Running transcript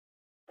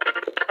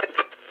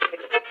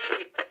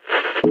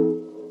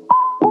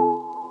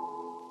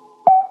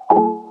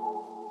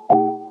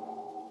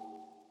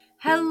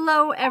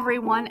Hello,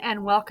 everyone,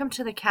 and welcome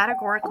to the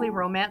Categorically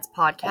Romance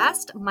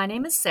podcast. My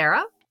name is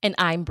Sarah. And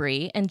I'm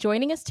Bree. And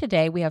joining us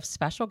today, we have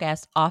special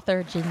guest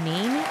author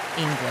Jeanine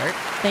Englert.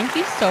 Thank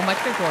you so much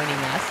for joining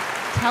us.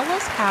 Tell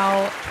us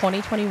how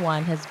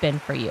 2021 has been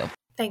for you.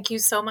 Thank you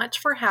so much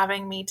for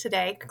having me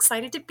today.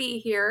 Excited to be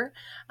here.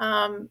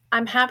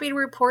 I'm happy to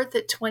report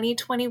that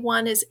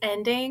 2021 is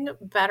ending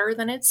better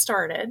than it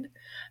started.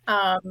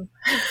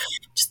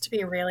 Just to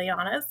be really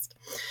honest.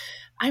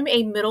 I'm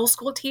a middle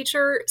school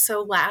teacher,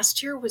 so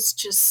last year was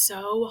just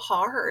so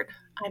hard.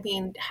 I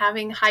mean,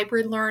 having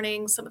hybrid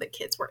learning, some of the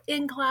kids were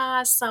in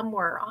class, some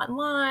were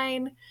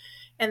online,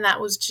 and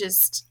that was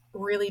just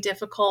really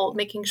difficult,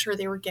 making sure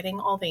they were getting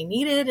all they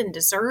needed and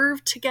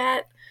deserved to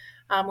get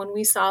when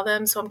we saw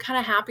them. So I'm kind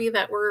of happy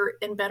that we're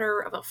in better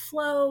of a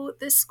flow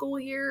this school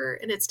year,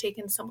 and it's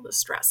taken some of the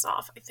stress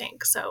off, I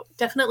think. So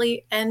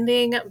definitely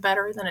ending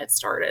better than it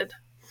started.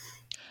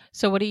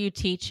 So what do you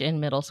teach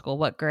in middle school?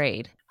 What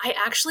grade? I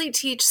actually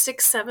teach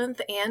 6th, 7th,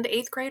 and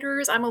 8th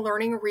graders. I'm a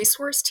learning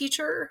resource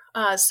teacher.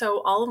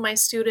 So all of my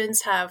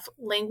students have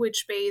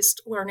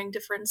language-based learning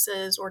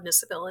differences or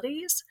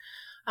disabilities.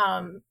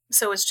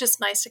 So it's just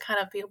nice to kind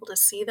of be able to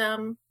see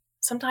them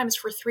sometimes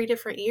for 3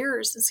 different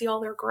years and see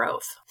all their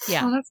growth.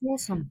 Yeah. Oh, that's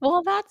awesome.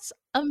 Well, that's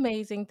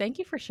amazing. Thank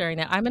you for sharing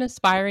that. I'm an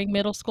aspiring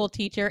middle school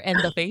teacher, and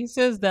the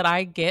faces that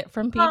I get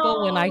from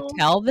people when I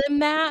tell them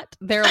that,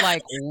 they're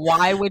like,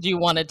 why would you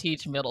want to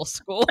teach middle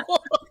school?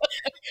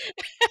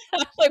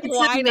 Like,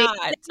 why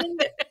not?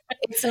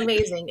 It's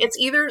amazing. It's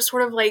either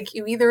sort of like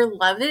you either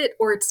love it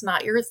or it's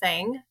not your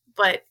thing.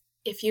 But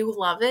if you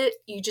love it,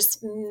 you just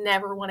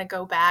never want to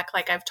go back.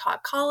 Like I've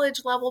taught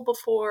college level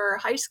before,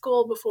 high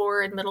school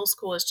before, and middle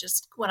school is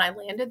just when I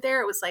landed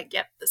there, it was like,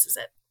 yep, this is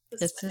it.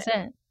 This is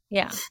it.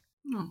 Yeah.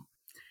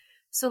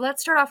 So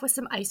let's start off with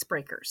some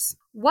icebreakers.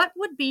 What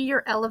would be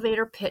your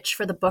elevator pitch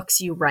for the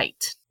books you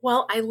write?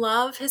 Well, I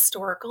love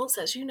historicals,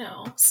 as you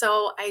know.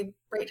 So I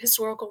write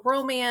historical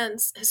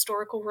romance,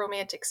 historical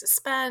romantic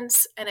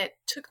suspense, and it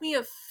took me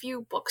a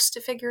few books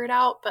to figure it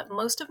out, but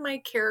most of my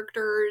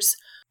characters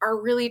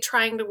are really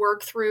trying to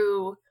work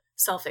through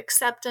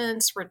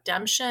self-acceptance,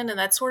 redemption, and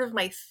that's sort of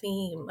my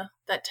theme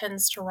that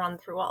tends to run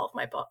through all of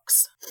my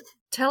books.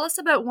 Tell us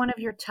about one of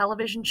your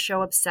television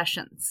show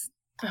obsessions.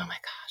 Oh my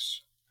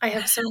gosh. I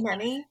have so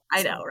many.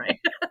 I know, right?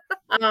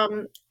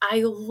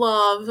 I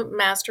love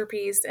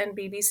Masterpiece and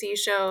BBC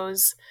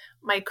shows.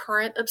 My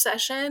current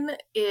obsession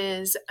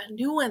is a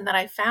new one that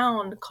I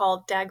found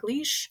called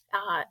Daglish,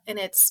 and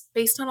it's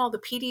based on all the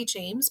P.D.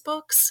 James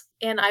books.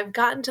 And I've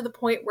gotten to the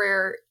point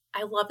where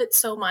I love it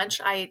so much,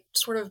 I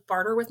sort of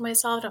barter with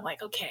myself. And I'm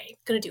like, okay, I'm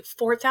going to do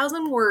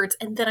 4,000 words,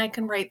 and then I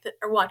can write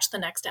or watch the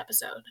next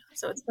episode.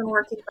 So it's been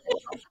working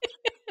very well.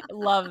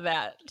 Love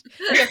that.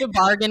 You have to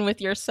bargain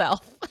with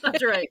yourself.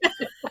 That's right.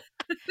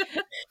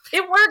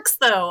 It works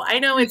though. I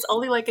know it's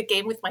only like a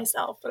game with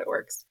myself, but it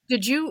works. Do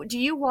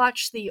you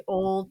watch the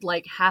old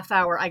like half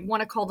hour, I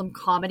want to call them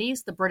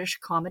comedies, the British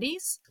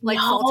comedies? Like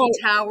No. Faulty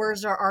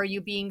Towers or Are You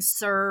Being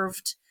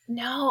Served?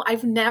 No,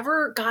 I've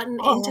never gotten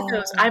into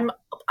those.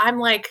 I'm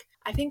like,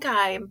 I think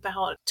I'm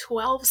about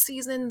 12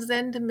 seasons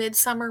into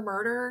Midsummer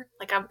Murder.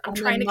 Like I'm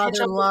trying to catch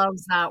up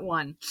loves that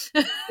one.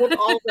 with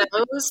all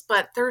those,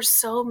 but there's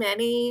so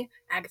many.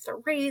 Agatha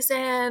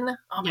Raisin.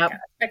 Oh my God.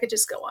 I could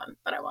just go on,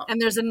 but I won't. And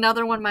there's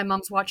another one my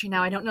mom's watching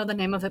now. I don't know the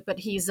name of it, but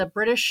he's a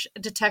British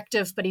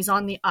detective, but he's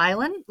on the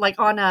island, like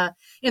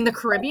in the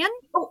Caribbean.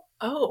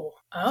 Oh.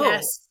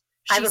 Yes.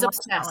 She's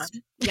obsessed.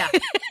 Yeah.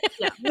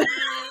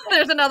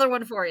 There's another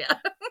one for you.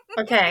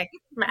 Okay.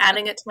 I'm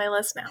adding it to my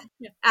list now.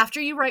 After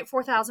you write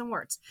 4,000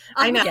 words.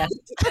 I know.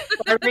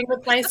 Bartering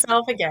with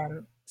myself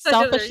again.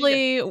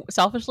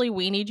 Selfishly,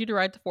 we need you to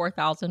write the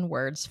 4,000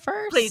 words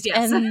first. Please,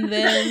 yes. And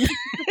then...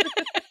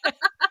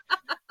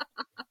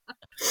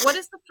 What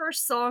is the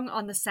first song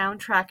on the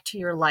soundtrack to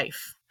your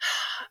life?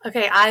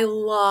 Okay, I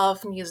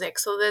love music.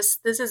 So this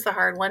is the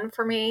hard one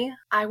for me.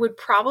 I would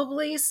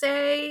probably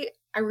say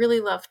I really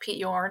love Pete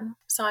Yorn.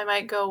 So I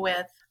might go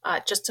with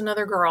Just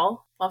Another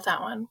Girl. Love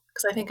that one.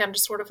 Because I think I'm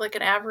just sort of like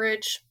an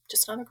average,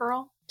 just another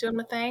girl doing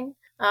my thing.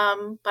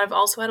 But I've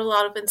also had a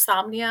lot of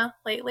insomnia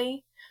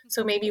lately.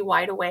 So maybe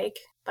Wide Awake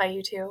by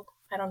U2.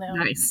 I don't know.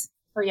 Nice.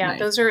 Oh yeah,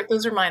 nice.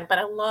 Those are mine. But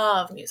I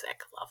love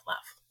music. Love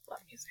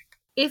music.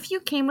 If you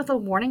came with a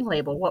warning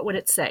label, what would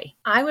it say?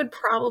 I would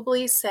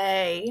probably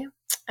say,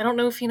 I don't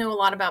know if you know a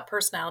lot about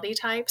personality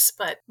types,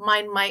 but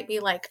mine might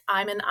be like,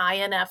 I'm an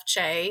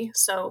INFJ,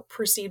 so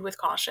proceed with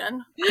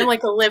caution. I'm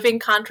like a living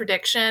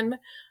contradiction.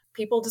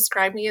 People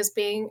describe me as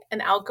being an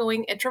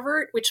outgoing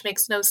introvert, which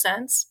makes no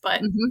sense,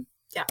 but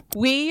yeah.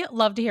 We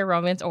love to hear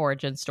romance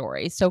origin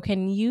stories. So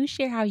can you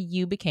share how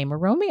you became a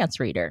romance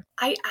reader?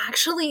 I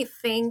actually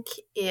think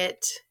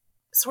it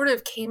sort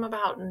of came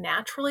about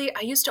naturally.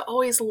 I used to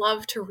always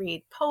love to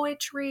read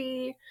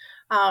poetry.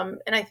 And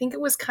I think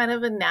it was kind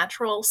of a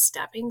natural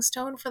stepping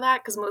stone for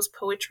that because most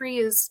poetry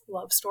is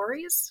love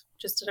stories,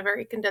 just in a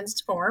very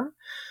condensed form.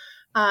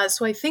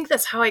 So I think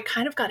that's how I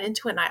kind of got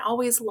into it. And I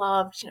always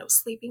loved,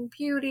 Sleeping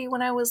Beauty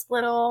when I was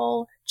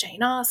little,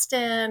 Jane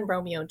Austen,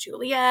 Romeo and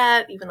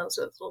Juliet, even though it was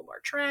a little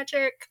more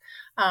tragic.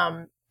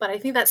 But I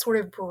think that sort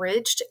of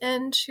bridged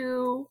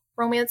into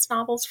romance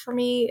novels for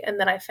me. And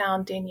then I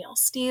found Danielle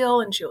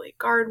Steele and Julie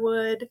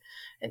Garwood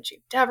and Jude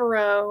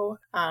Devereaux.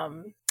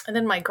 And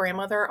then my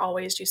grandmother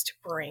always used to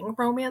bring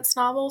romance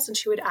novels and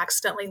she would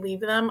accidentally leave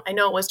them. I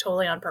know it was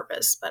totally on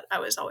purpose, but I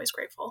was always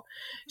grateful.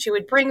 She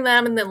would bring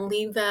them and then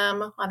leave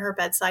them on her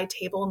bedside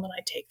table and then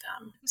I'd take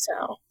them.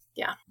 So,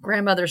 yeah.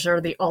 Grandmothers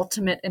are the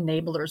ultimate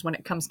enablers when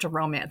it comes to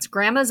romance.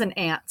 Grandmas and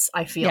aunts,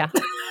 I feel. Yeah.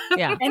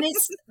 Yeah. And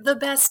it's the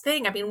best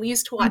thing. I mean, we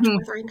used to watch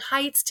Wuthering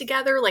Heights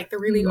together, like the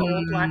really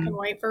old black and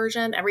white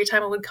version. Every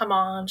time it would come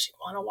on, she'd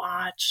want to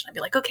watch. I'd be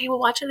like, okay, we'll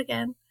watch it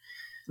again.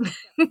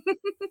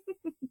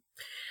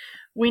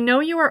 We know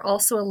you are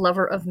also a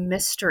lover of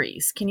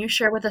mysteries. Can you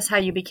share with us how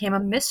you became a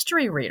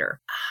mystery reader?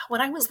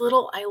 When I was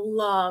little, I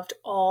loved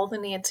all the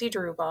Nancy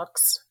Drew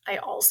books. I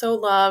also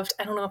loved,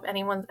 I don't know if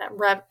anyone's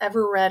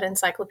ever read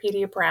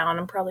Encyclopedia Brown.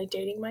 I'm probably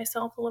dating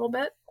myself a little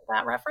bit for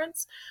that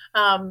reference.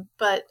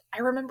 But I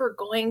remember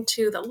going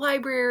to the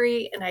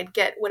library and I'd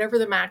get whatever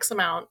the max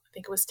amount, I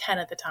think it was 10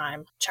 at the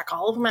time, check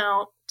all of them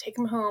out, take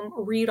them home,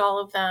 read all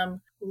of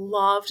them.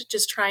 Loved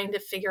just trying to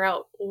figure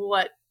out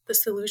what the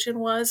solution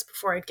was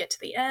before I'd get to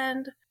the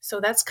end.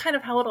 So that's kind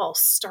of how it all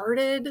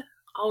started.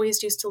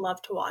 Always used to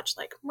love to watch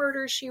like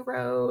Murder, She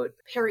Wrote,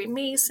 Perry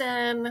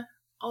Mason,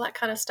 all that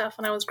kind of stuff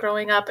when I was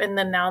growing up. And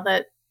then now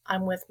that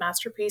I'm with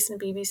Masterpiece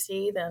and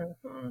BBC, then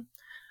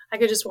I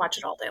could just watch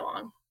it all day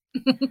long.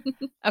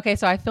 Okay,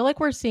 so I feel like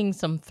we're seeing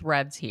some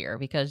threads here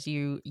because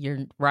you're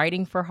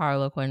writing for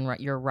Harlequin,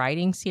 you're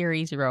writing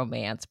series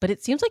romance, but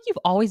it seems like you've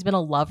always been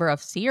a lover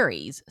of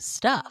series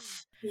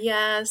stuff.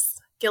 Yes,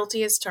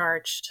 guilty as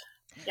charged.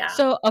 Yeah.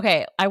 So,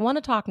 okay, I want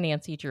to talk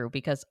Nancy Drew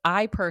because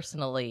I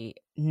personally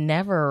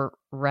never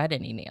read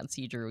any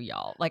Nancy Drew,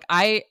 y'all. Like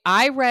I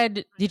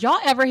read, did y'all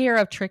ever hear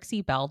of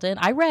Trixie Belden?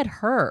 I read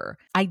her.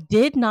 I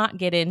did not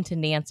get into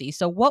Nancy.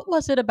 So what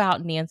was it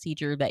about Nancy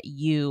Drew that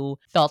you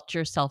felt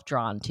yourself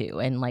drawn to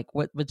and like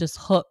what was just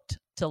hooked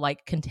to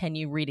like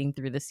continue reading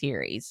through the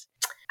series?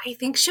 I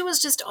think she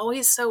was just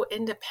always so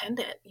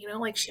independent,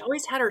 like she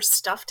always had her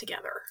stuff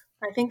together.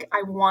 I think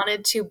I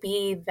wanted to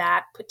be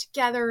that put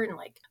together and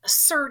like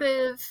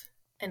assertive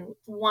and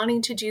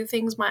wanting to do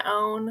things my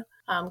own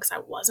because I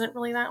wasn't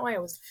really that way. I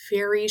was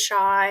very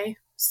shy,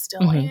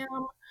 still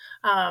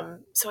am.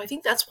 So I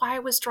think that's why I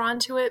was drawn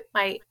to it.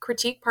 My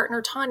critique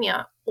partner,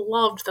 Tanya,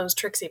 loved those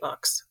Trixie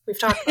books. We've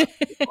talked about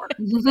it before.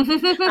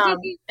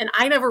 And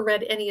I never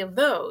read any of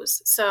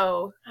those.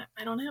 So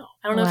I don't know.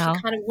 I don't know if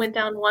it kind of went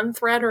down one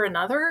thread or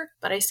another,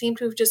 but I seem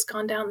to have just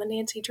gone down the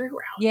Nancy Drew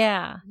route.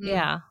 Yeah. Mm-hmm.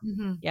 Yeah.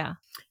 Mm-hmm. Yeah.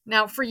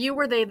 Now, for you,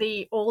 were they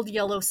the old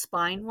yellow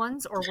spine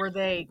ones or were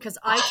they, because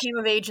I came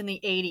of age in the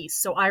 80s,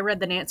 so I read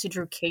the Nancy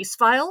Drew case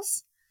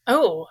files.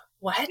 Oh,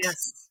 what?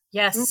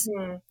 Yes.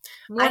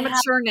 Mm-hmm. More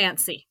mature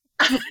Nancy.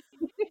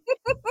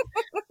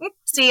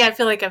 See, I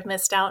feel like I've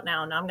missed out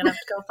now. Now I'm going to have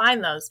to go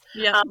find those.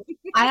 Yeah.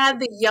 I had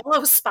the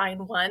yellow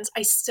spine ones.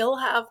 I still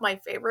have my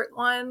favorite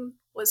one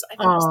was, I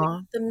think it was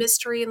like the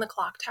Mystery in the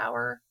Clock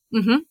Tower.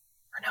 Mm-hmm.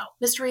 Or no,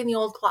 Mystery in the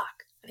Old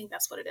Clock. I think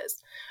that's what it is.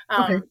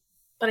 Okay.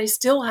 But I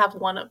still have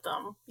one of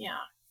them. Yeah.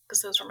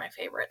 Because those were my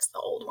favorites, the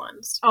old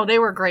ones. Oh, they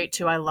were great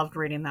too. I loved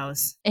reading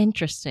those.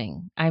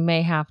 Interesting. I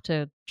may have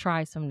to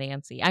try some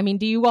Nancy. I mean,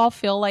 do you all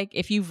feel like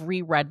if you've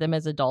reread them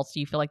as adults, do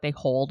you feel like they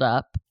hold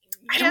up?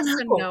 I don't know.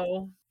 And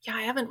no. Yeah,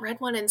 I haven't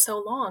read one in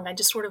so long. I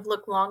just sort of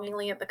look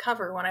longingly at the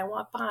cover when I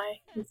walk by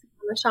and sit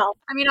on the shelf.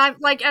 I mean, I'm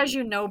like, as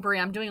you know, Brie,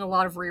 I'm doing a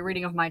lot of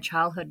rereading of my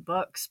childhood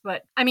books,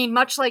 but I mean,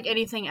 much like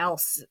anything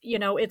else,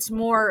 it's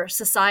more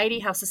society,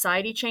 how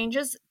society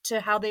changes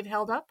to how they've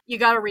held up. You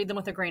got to read them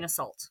with a grain of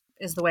salt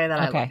is the way that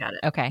I look at it.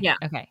 Okay. Yeah.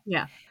 Okay.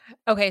 Yeah.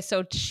 Okay.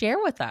 So share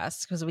with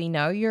us, because we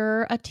know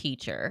you're a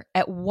teacher.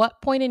 At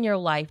what point in your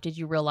life did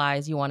you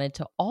realize you wanted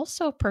to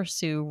also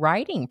pursue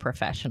writing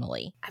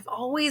professionally? I've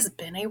always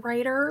been a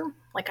writer.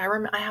 Like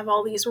I have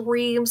all these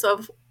reams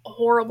of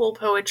horrible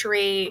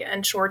poetry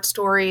and short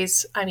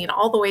stories. I mean,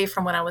 all the way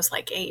from when I was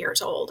like 8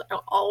 years old. I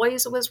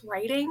always was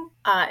writing.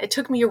 It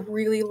took me a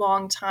really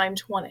long time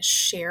to want to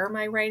share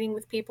my writing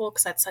with people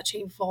because that's such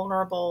a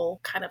vulnerable,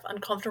 kind of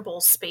uncomfortable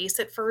space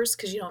at first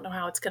because you don't know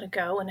how it's going to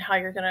go and how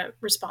you're going to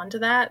respond to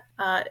that.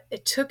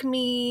 It took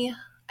me...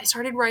 I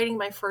started writing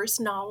my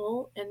first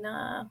novel in,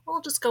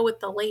 we'll just go with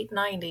the late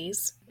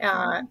 90s.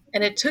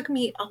 And it took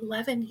me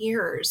 11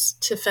 years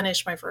to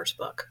finish my first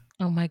book.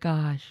 Oh my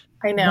gosh.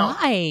 I know.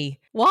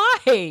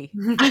 Why?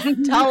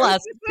 Tell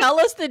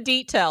us the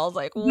details.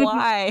 Like,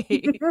 why?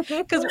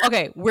 Because,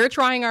 okay, we're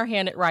trying our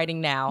hand at writing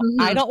now.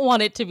 Mm-hmm. I don't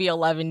want it to be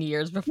 11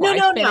 years before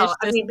I finish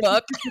this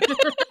book.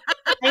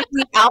 I'm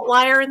the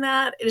outlier in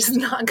that. It is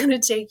not going to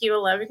take you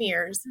 11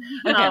 years.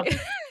 Okay.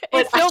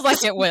 It feels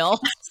like it will.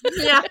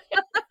 Yeah.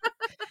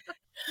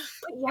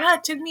 Yeah,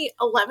 it took me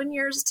 11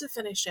 years to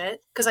finish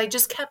it because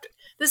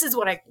this is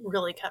what I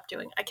really kept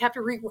doing. I kept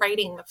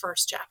rewriting the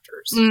first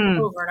chapters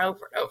over and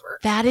over and over.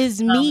 That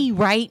is me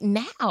right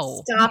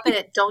now. Stop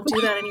it. Don't do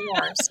that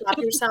anymore. Stop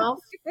yourself.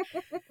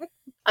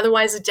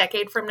 Otherwise, a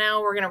decade from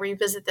now, we're going to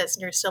revisit this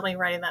and you're still be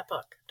writing that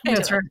book.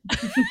 That's right.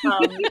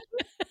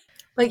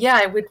 But yeah,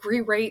 I would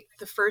rewrite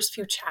the first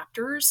few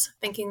chapters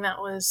thinking that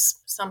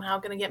was somehow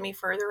going to get me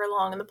further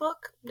along in the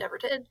book. Never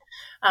did.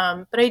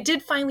 But I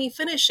did finally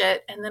finish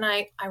it. And then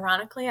I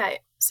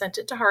sent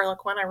it to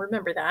Harlequin. I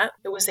remember that.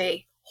 It was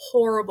a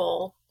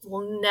horrible,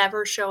 will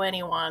never show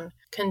anyone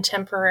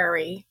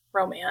contemporary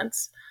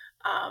romance.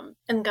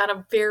 And got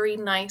a very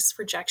nice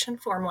rejection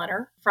form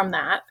letter from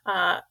that.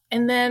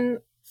 And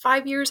then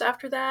 5 years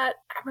after that,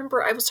 I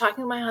remember I was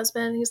talking to my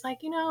husband and he's like,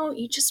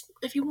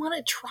 if you want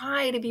to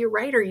try to be a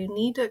writer, you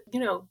need to,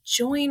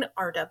 join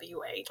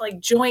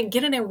RWA,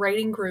 get in a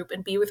writing group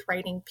and be with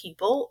writing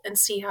people and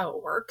see how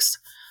it works.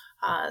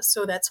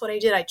 So that's what I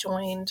did. I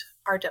joined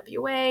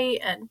RWA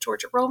and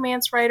Georgia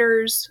Romance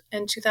Writers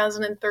in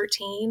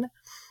 2013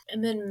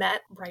 and then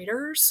met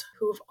writers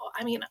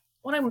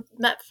when I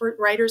met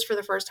writers for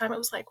the first time, it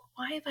was like,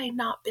 why have I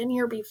not been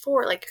here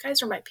before? Like, you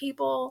guys are my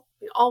people.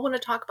 We all want to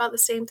talk about the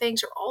same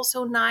things. You're all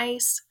so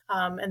nice.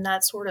 And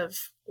that's sort of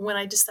when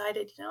I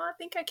decided, I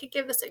think I could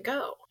give this a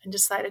go and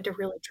decided to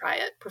really try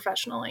it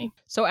professionally.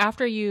 So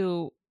after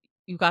you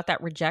got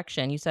that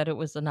rejection, you said it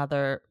was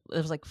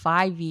like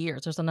 5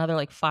 years. There's another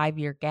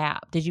 5-year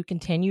gap. Did you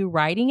continue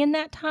writing in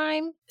that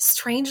time?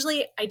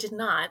 Strangely, I did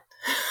not.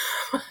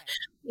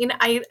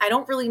 I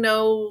don't really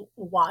know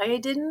why I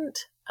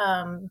didn't.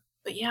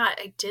 But yeah,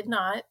 I did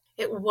not.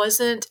 It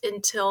wasn't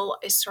until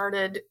I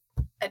started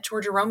at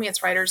Georgia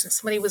Romance Writers and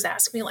somebody was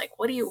asking me,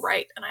 what do you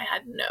write? And I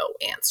had no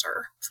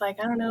answer. It's like,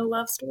 I don't know,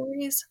 love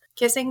stories,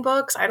 kissing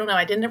books. I don't know.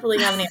 I didn't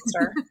really have an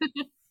answer.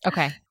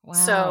 Okay. Wow.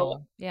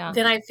 So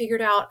then I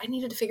figured out I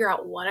needed to figure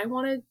out what I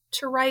wanted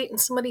to write.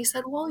 And somebody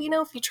said, well,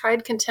 if you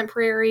tried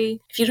contemporary,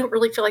 if you didn't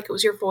really feel like it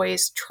was your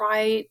voice,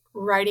 try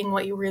writing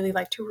what you really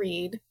like to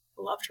read.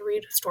 I love to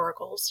read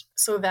historicals.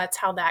 So that's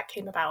how that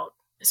came about,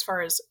 as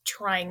far as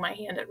trying my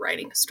hand at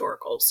writing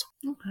historicals.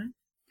 Okay.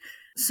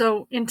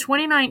 So in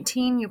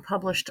 2019, you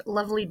published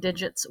Lovely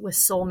Digits with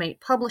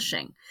Soulmate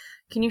Publishing.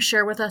 Can you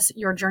share with us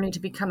your journey to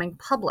becoming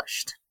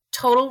published?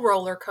 Total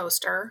roller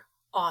coaster.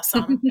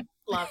 Awesome.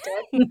 Loved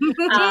it.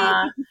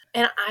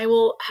 And I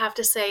will have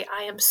to say,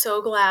 I am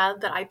so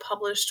glad that I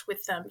published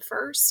with them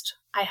first.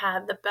 I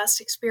had the best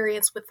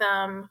experience with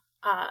them.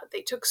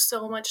 They took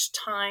so much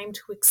time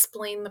to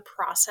explain the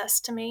process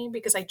to me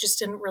because I just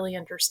didn't really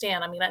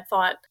understand. I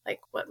thought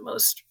what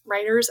most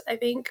writers, I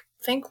think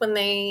when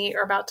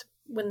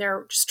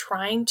they're just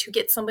trying to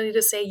get somebody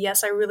to say,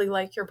 yes, I really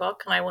like your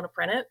book and I want to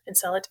print it and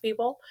sell it to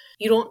people.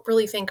 You don't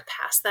really think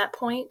past that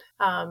point.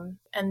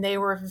 And they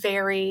were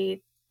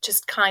very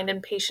just kind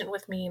and patient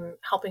with me and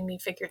helping me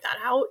figure that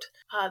out.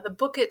 The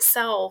book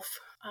itself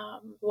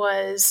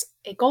was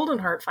a Golden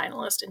Heart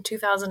finalist in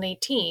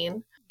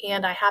 2018.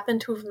 And I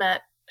happened to have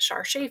met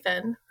Shar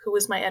Chafin, who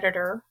was my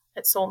editor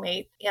at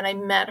Soulmate. And I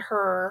met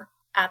her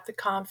at the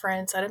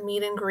conference at a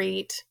meet and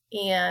greet.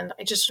 And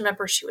I just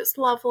remember she was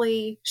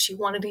lovely. She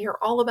wanted to hear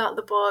all about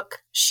the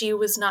book. She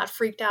was not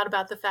freaked out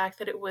about the fact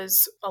that it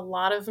was a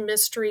lot of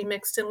mystery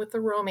mixed in with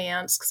the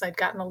romance, because I'd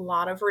gotten a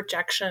lot of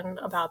rejection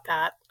about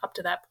that up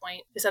to that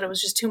point. They said it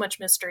was just too much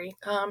mystery.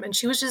 And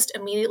she was just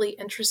immediately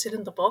interested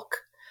in the book.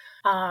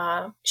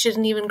 She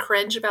didn't even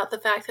cringe about the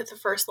fact that the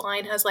first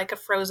line has a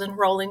frozen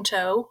rolling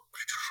toe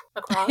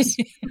across.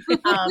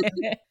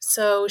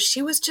 So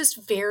she was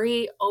just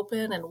very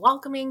open and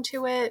welcoming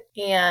to it.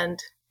 And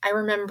I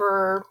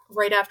remember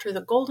right after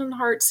the Golden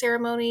Heart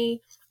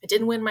ceremony, I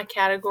didn't win my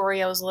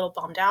category. I was a little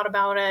bummed out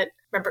about it.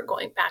 I remember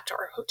going back to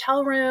our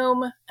hotel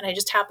room and I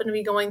just happened to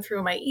be going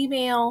through my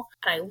email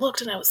and I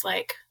looked and I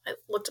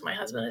looked at my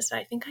husband and I said,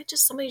 I think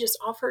somebody just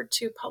offered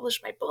to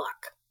publish my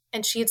book.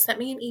 And she had sent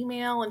me an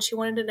email and she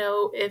wanted to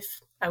know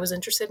if I was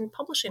interested in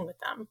publishing with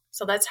them.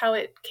 So that's how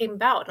it came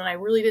about. And I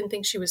really didn't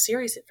think she was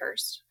serious at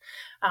first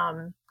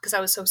because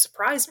I was so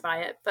surprised by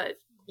it. But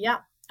yeah,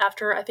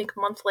 after I think a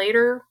month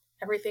later,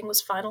 everything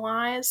was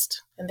finalized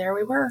and there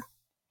we were.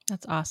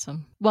 That's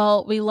awesome.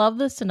 Well, we love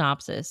the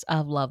synopsis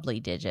of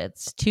Lovely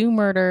Digits. 2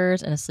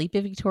 murders in a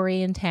sleepy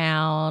Victorian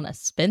town, a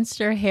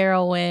spinster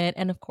heroine,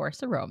 and of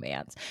course a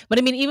romance. But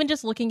even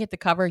just looking at the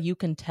cover, you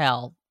can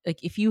tell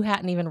if you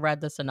hadn't even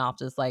read the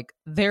synopsis,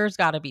 there's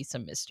got to be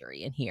some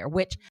mystery in here,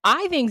 which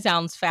I think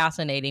sounds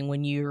fascinating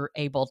when you're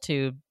able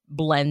to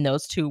blend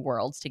those two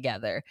worlds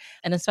together.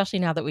 And especially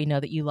now that we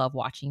know that you love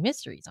watching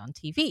mysteries on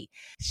TV.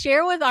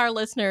 Share with our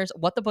listeners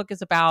what the book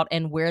is about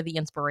and where the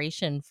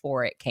inspiration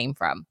for it came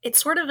from.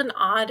 It's sort of an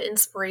odd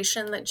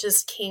inspiration that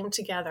just came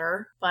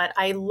together, but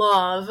I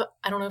don't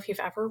know if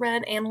you've ever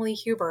read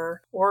Annalie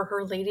Huber or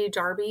her Lady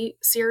Darby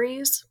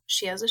series.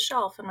 She has a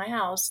shelf in my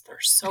house. They're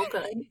so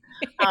good.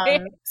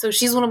 So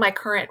she's one of my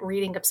current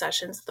reading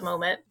obsessions at the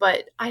moment,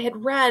 but I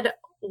had read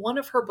one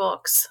of her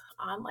books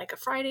on like a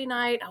Friday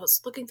night. I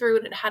was looking through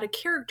it and it had a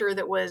character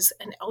that was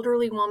an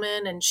elderly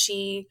woman, and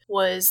she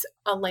was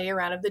a layer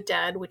out of the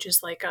dead, which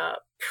is like a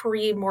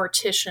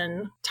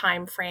pre-mortician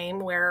time frame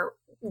where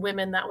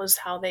women, that was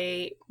how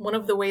one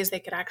of the ways they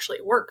could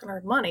actually work and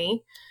earn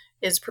money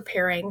is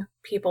preparing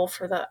people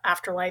for the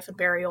afterlife and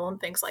burial and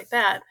things like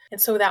that.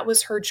 And so that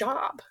was her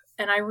job.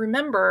 And I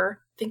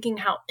remember thinking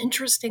how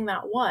interesting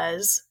that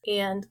was.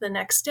 And the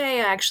next day,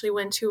 I actually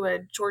went to a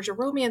Georgia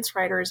Romance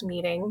Writers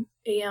meeting,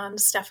 and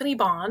Stephanie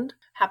Bond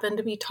happened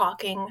to be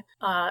talking,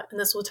 and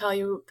this will tell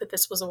you that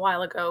this was a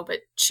while ago, but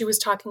she was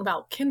talking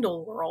about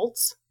Kindle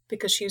Worlds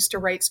because she used to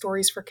write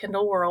stories for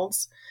Kindle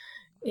Worlds,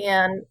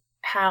 and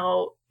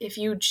how if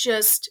you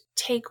just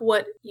take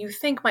what you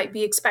think might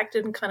be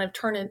expected and kind of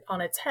turn it on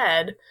its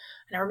head.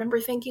 And I remember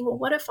thinking, well,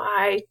 what if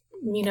I,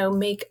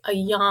 make a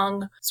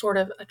young, sort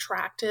of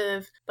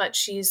attractive, but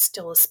she's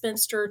still a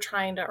spinster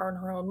trying to earn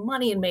her own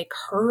money and make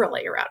her a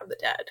layer out of the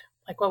dead?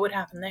 Like, what would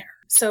happen there?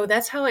 So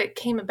that's how it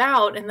came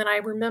about. And then I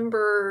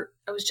remember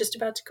I was just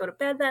about to go to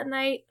bed that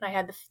night, and I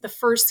had the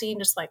first scene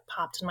just like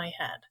popped in my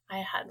head. I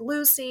had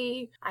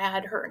Lucy, I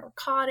had her in her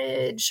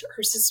cottage,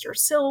 her sister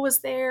Syl was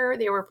there.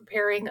 They were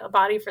preparing a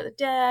body for the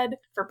dead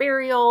for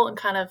burial, and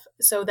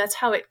so that's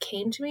how it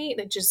came to me.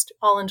 And it just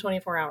all in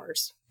 24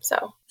 hours.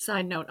 So,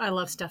 side note, I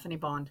love Stephanie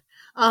Bond.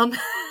 I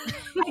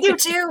do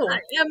too. I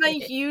am a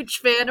huge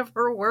fan of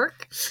her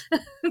work.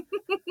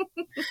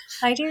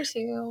 I do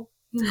too.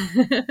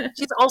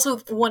 She's also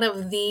one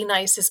of the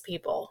nicest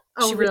people.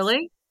 Oh,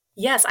 really?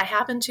 Yes, I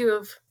happened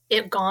to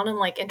have gone and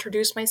like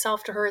introduced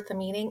myself to her at the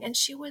meeting, and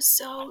she was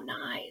so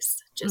nice.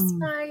 Just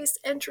nice,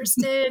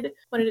 interested,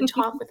 wanted to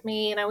talk with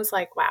me. And I was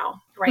like, wow,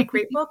 you write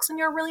great books and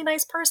you're a really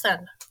nice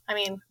person. I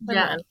mean,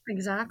 yeah,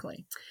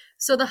 exactly.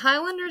 So The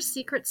Highlander's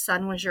Secret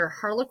Son was your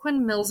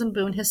Harlequin Mills and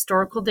Boon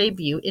historical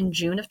debut in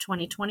June of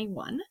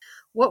 2021.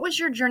 What was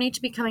your journey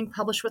to becoming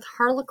published with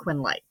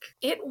Harlequin like?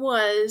 It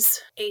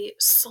was a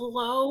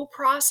slow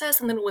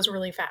process, and then it was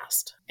really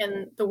fast.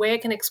 And the way I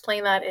can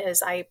explain that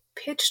is I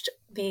pitched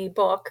the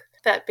book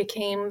that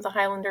became The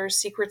Highlander's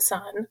Secret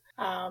Son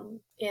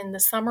in the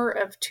summer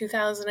of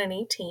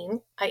 2018.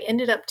 I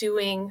ended up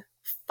doing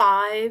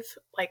 5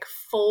 like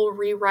full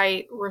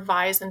rewrite,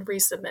 revise, and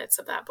resubmits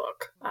of that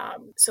book.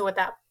 So what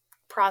that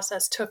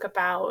process took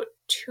about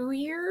 2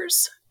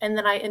 years. And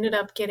then I ended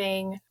up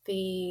getting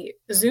the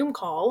Zoom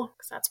call,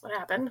 because that's what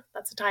happened.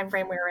 That's the time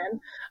frame we were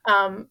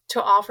in,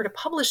 to offer to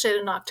publish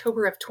it in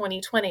October of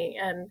 2020.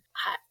 And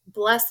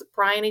bless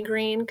Bryony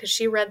Green, because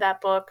she read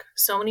that book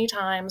so many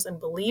times and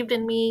believed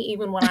in me,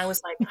 even when I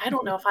was like, I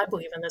don't know if I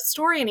believe in this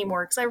story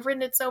anymore, because I've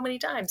written it so many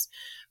times.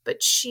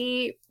 But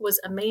she was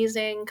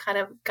amazing, kind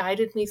of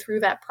guided me through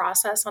that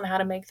process on how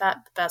to make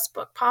that the best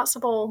book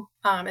possible.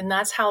 And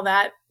that's how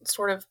that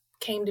sort of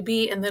came to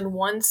be. And then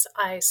once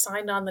I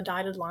signed on the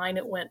dotted line,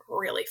 it went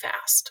really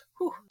fast.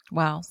 Whew.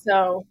 Wow.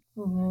 So,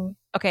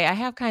 okay, I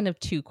have kind of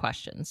 2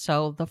 questions.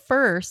 So the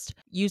first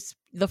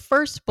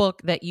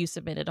book that you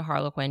submitted to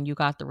Harlequin, you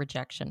got the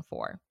rejection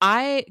for.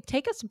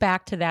 Take us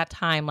back to that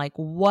time. Like,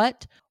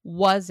 what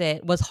was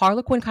it? Was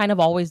Harlequin kind of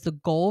always the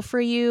goal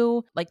for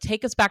you? Like,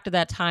 take us back to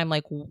that time.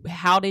 Like,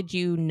 how did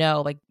you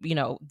know, like,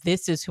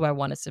 this is who I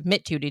want to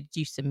submit to? Did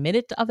you submit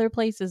it to other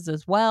places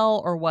as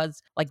well? Or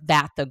was like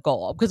that the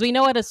goal? Because we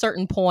know at a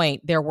certain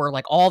point there were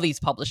like all these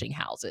publishing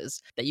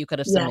houses that you could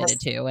have submitted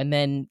to. And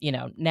then,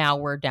 now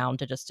we're down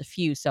to just a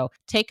few. So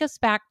take us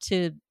back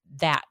to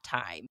that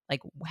time.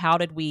 Like, how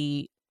did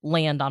we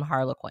land on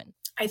Harlequin?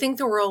 I think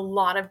there were a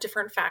lot of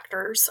different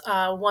factors.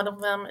 One of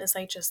them is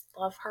I just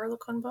love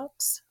Harlequin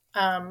books.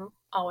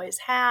 Always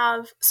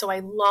have. So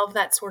I love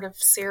that sort of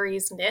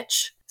series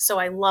niche. So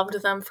I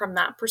loved them from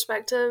that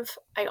perspective.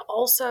 I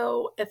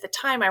also, at the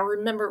time, I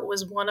remember it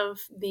was one of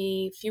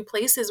the few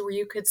places where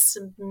you could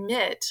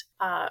submit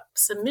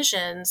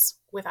submissions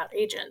without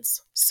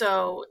agents.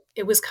 So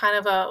it was kind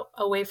of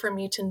a way for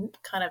me to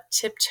kind of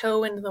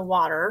tiptoe into the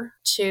water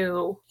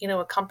to,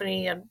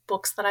 accompany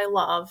books that I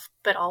love,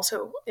 but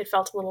also it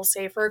felt a little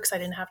safer because I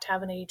didn't have to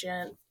have an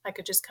agent. I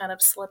could just kind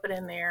of slip it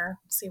in there,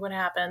 see what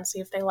happens, see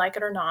if they like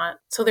it or not.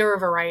 So there were a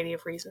variety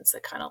of reasons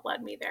that kind of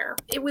led me there.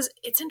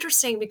 It's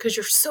interesting because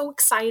you're so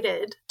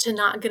excited to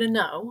not get a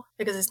no,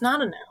 because it's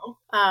not a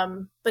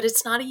no, but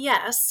it's not a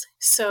yes.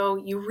 So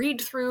you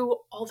read through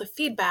all the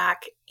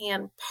feedback,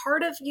 and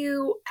part of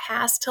you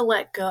has to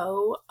let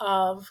go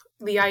of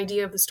the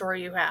idea of the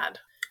story you had.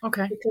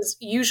 Okay. Because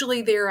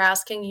usually they're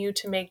asking you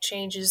to make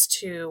changes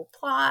to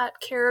plot,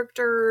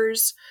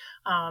 characters.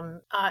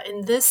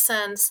 In this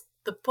sense,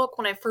 the book,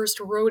 when I first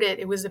wrote it,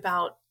 it was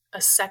about a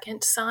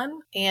second son,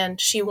 and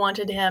she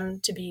wanted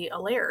him to be a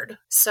Laird.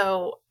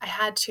 So I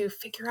had to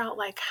figure out,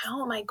 like,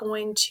 how am I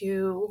going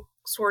to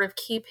sort of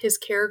keep his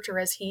character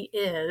as he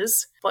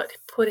is, but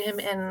put him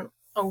in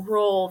a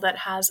role that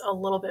has a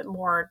little bit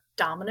more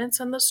dominance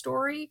in the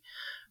story.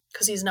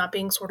 because he's not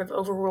being sort of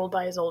overruled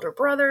by his older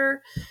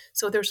brother.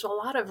 So there's a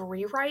lot of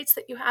rewrites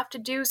that you have to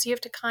do. So you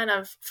have to kind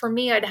of, for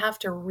me, I'd have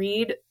to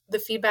read the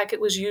feedback.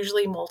 It was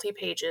usually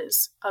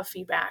multi-pages of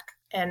feedback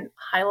and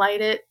highlight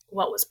it.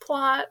 What was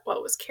plot?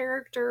 What was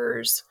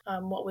characters?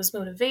 What was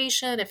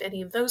motivation? If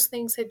any of those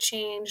things had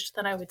changed,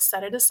 then I would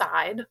set it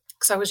aside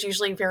because I was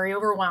usually very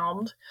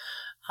overwhelmed.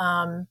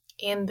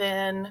 And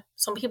then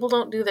some people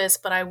don't do this,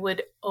 but I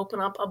would open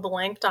up a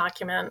blank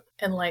document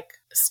and like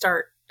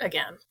start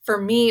again.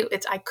 For me,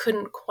 I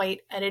couldn't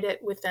quite edit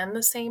it within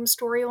the same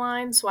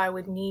storyline. So I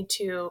would need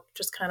to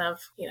just kind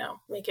of,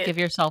 make it. Give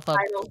yourself a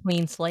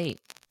clean slate.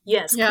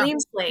 Yes, Yeah. clean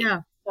slate.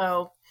 Yeah.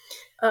 So,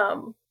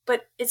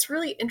 but it's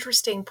really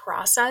interesting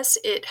process.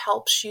 It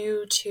helps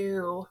you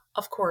to,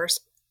 of course,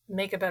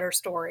 make a better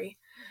story.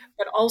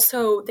 But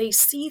also they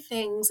see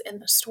things in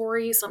the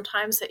story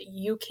sometimes that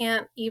you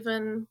can't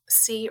even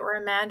see or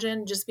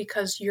imagine just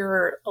because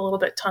you're a little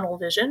bit tunnel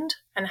visioned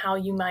and how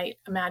you might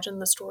imagine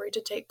the story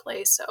to take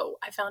place. So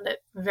I found it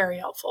very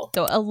helpful.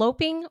 So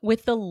Eloping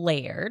with the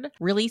Laird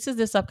releases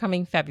this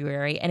upcoming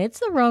February, and it's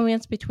the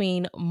romance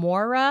between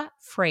Maura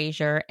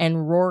Fraser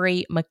and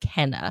Rory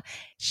McKenna.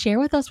 Share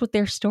with us what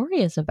their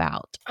story is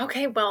about.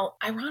 Okay, well,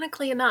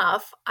 ironically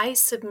enough, I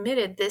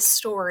submitted this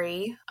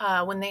story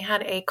when they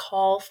had a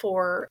call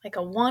for like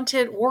a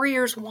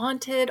Warriors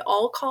Wanted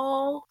all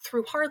call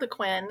through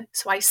Harlequin.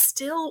 So I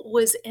still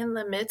was in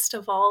the midst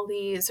of all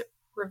these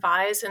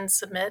revise and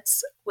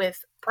submits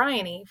with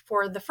Bryony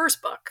for the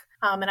first book.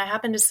 And I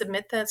happened to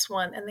submit this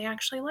one and they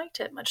actually liked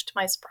it, much to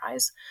my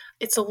surprise.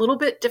 It's a little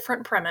bit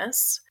different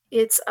premise.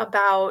 It's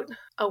about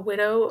a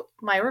widow,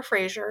 Myra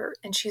Fraser,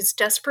 and she's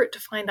desperate to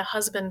find a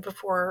husband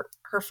before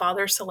her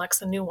father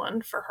selects a new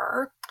one for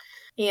her.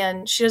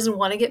 And she doesn't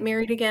want to get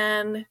married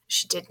again.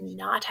 She did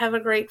not have a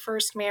great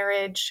first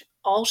marriage.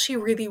 All she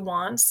really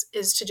wants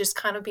is to just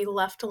kind of be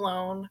left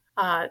alone.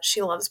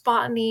 She loves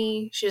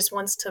botany. She just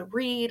wants to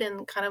read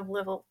and kind of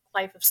live a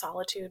life of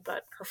solitude,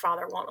 but her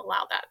father won't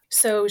allow that.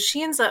 So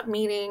she ends up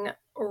meeting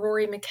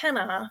Rory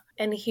McKenna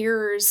and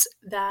hears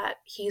that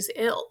he's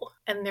ill.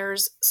 And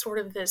there's sort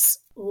of this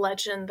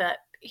legend that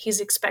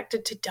he's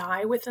expected to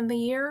die within the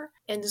year.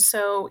 And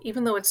so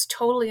even though it's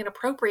totally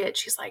inappropriate,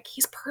 she's like,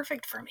 he's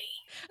perfect for me.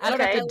 I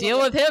don't have to deal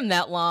with him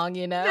that long,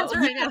 That's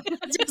right. Yeah.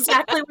 That's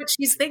exactly what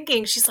she's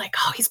thinking. She's like,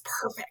 oh, he's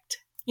perfect.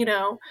 I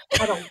don't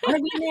want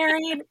to be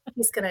married.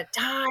 He's going to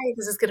die.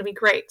 This is going to be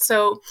great.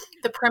 So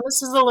the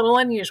premise is a little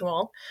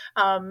unusual.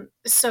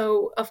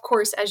 So of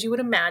course, as you would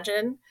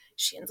imagine,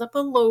 she ends up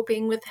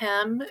eloping with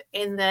him,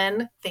 and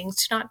then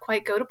things do not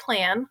quite go to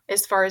plan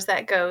as far as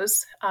that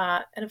goes.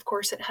 And of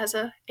course, it has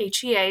a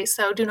HEA,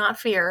 so do not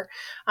fear.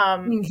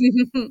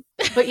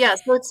 But yeah,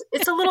 so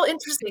it's a little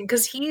interesting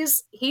because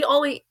he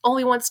only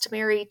wants to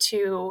marry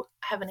to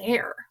have an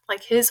heir.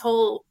 Like his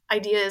whole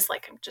idea is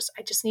like,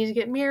 I just need to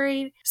get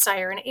married,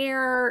 sire an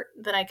heir,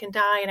 then I can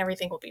die and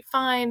everything will be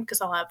fine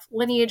because I'll have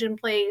lineage in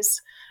place.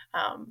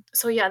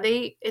 So yeah,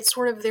 it's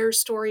sort of their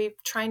story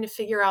trying to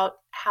figure out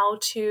how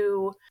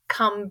to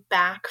come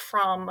back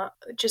from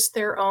just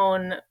their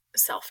own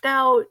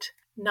self-doubt,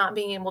 not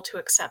being able to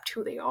accept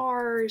who they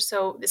are.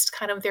 So it's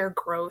kind of their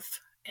growth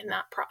in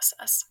that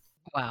process.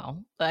 Wow.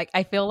 Like,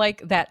 I feel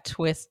like that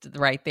twist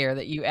right there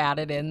that you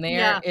added in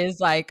there is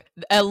like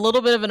a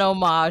little bit of an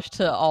homage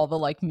to all the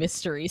like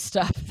mystery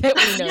stuff that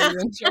we know you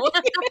enjoy.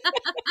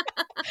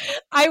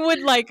 I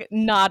would like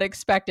not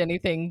expect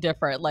anything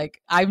different.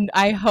 Like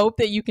I hope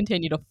that you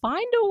continue to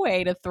find a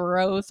way to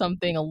throw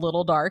something a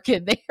little dark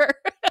in there.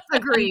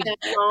 Agreed.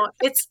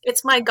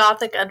 It's my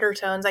gothic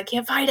undertones. I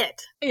can't fight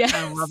it. Yeah.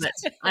 I love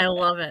it. I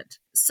love it.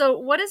 So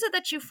what is it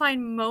that you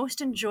find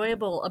most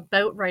enjoyable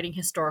about writing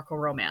historical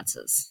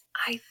romances?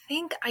 I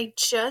think I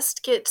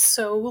just get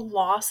so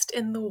lost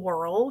in the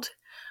world.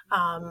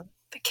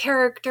 The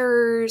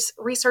characters,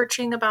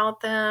 researching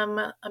about them,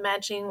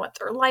 imagining what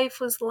their life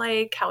was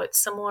like, how it's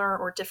similar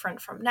or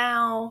different from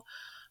now.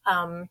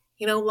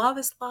 Love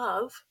is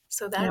love.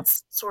 So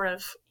that's sort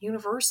of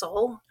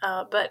universal.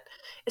 But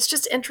it's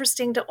just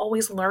interesting to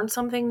always learn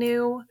something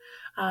new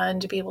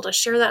and to be able to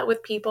share that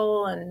with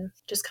people and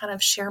just kind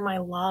of share my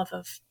love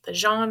of the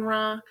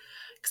genre.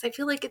 Because I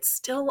feel like it's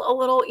still a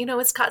little,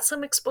 it's got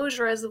some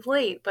exposure as of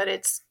late, but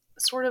it's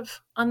sort of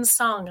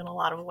unsung in a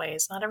lot of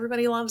ways. Not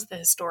everybody loves the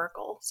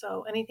historical.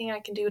 So anything I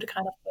can do to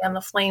kind of fan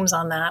the flames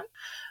on that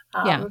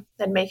and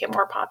make it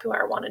more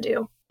popular, I want to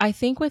do. I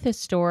think with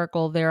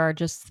historical, there are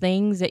just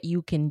things that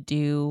you can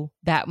do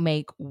that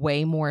make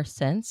way more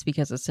sense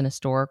because it's an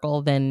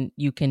historical than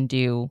you can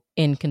do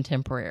in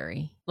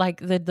contemporary. Like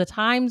the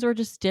times were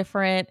just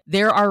different.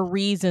 There are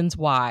reasons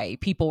why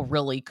people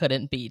really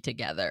couldn't be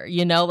together,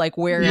 like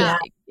whereas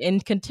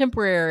in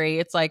contemporary,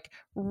 it's like,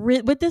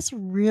 would this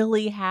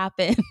really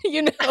happen?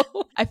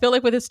 I feel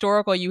like with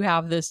historical, you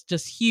have this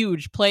just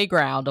huge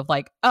playground of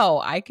like,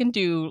 oh, I can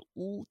do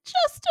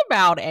just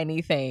about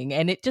anything.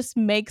 And it just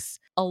makes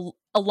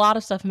a lot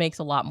of stuff makes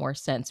a lot more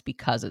sense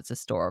because it's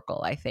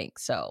historical, I think.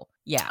 So,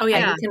 yeah. Oh, yeah.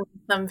 You can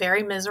make them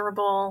very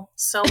miserable.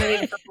 So many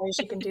different ways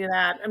you can do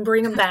that and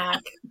bring them back.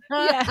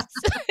 Yes.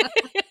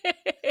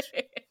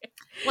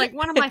 Like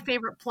one of my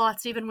favorite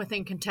plots, even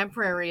within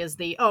contemporary, is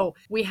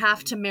we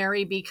have to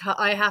marry because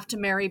I have to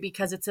marry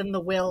because it's in the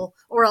will,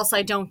 or else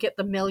I don't get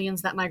the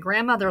millions that my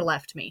grandmother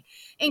left me.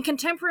 In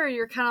contemporary,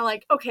 you're kind of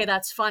like, okay,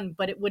 that's fun,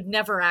 but it would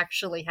never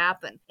actually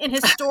happen. In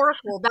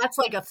historical, that's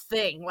like a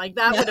thing. Like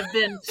that would have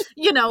been,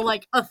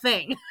 like a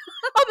thing.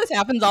 Oh, this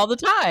happens all the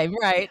time,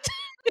 right?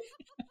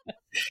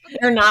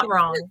 You're not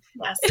wrong.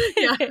 Yes.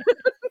 Yeah.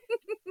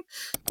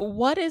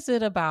 What is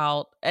it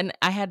about? And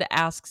I had to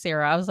ask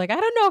Sarah, I was like, I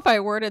don't know if I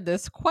worded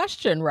this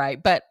question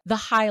right, but the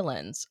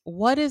Highlands,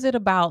 what is it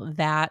about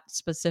that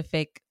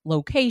specific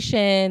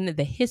location,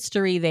 the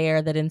history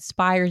there that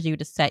inspires you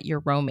to set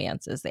your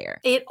romances there?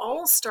 It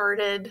all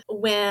started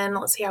when,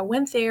 I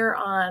went there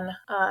on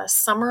a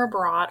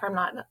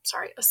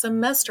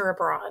semester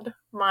abroad,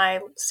 my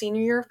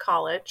senior year of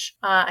college.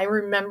 I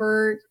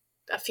remember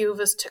a few of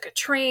us took a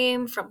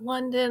train from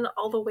London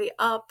all the way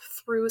up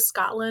through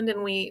Scotland,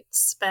 and we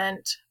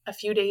spent a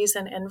few days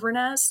in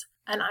Inverness.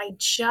 And I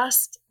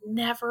just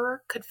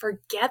never could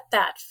forget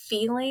that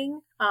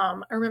feeling.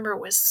 I remember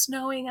it was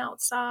snowing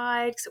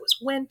outside because it was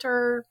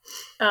winter.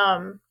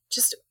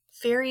 Just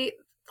very,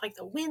 like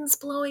the wind's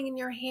blowing in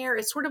your hair.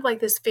 It's sort of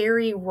like this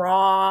very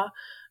raw,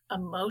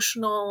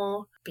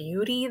 emotional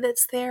beauty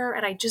that's there.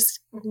 And I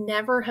just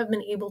never have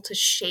been able to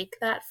shake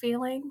that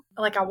feeling.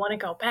 Like I want to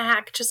go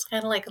back, just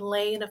kind of like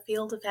lay in a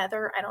field of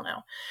heather. I don't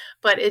know.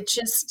 But it's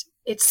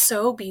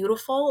so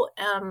beautiful.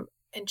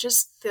 And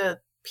just the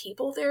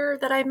people there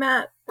that I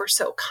met were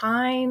so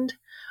kind.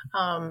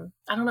 I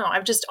don't know.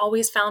 I've just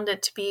always found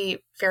it to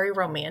be very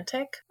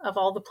romantic of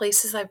all the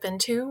places I've been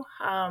to.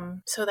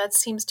 So that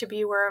seems to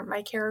be where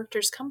my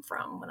characters come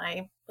from. When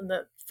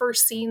the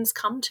first scenes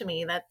come to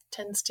me, that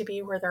tends to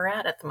be where they're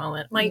at the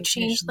moment. Might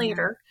change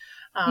later.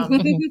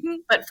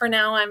 But for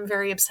now, I'm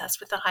very obsessed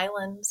with the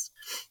Highlands.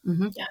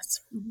 Mm-hmm.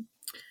 Yes. Mm-hmm.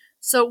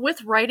 So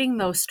with writing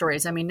those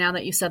stories, I mean, now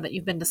that you said that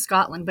you've been to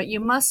Scotland, but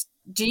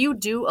do you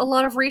do a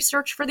lot of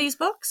research for these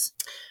books?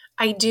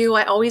 I do.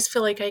 I always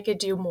feel like I could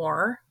do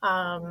more.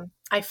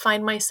 I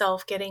find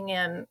myself getting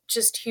in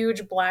just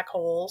huge black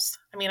holes.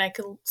 I mean, I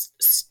can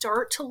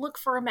start to look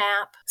for a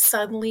map.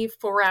 Suddenly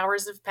 4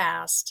 hours have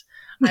passed.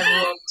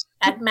 I've looked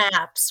at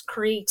maps,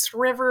 creeks,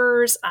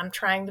 rivers. I'm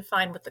trying to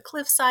find what the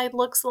cliffside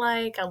looks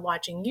like. I'm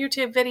watching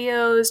YouTube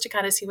videos to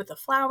kind of see what the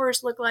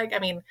flowers look like. I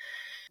mean,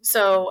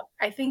 so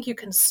I think you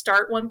can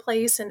start one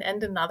place and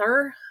end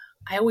another.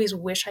 I always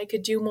wish I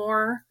could do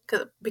more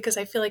because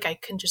I feel like I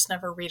can just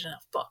never read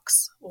enough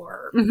books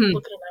or look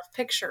at enough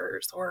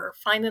pictures or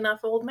find enough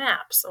old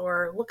maps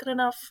or look at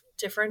enough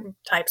different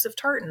types of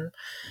tartan.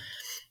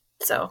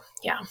 So,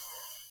 yeah.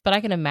 But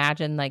I can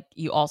imagine like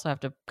you also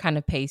have to kind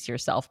of pace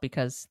yourself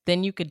because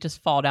then you could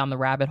just fall down the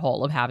rabbit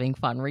hole of having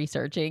fun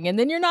researching and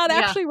then you're not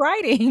actually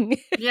writing.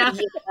 Yeah.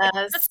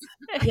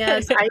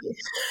 Yes.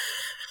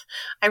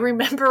 I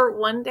remember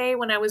one day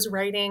when I was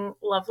writing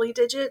Lovely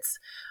Digits,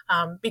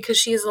 because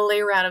she is a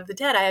Laird of the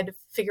Dead, I had to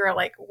figure out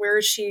like where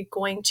is she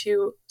going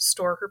to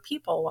store her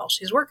people while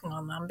she's working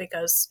on them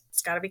because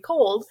it's got to be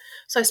cold.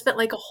 So I spent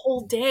like a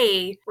whole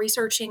day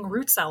researching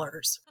root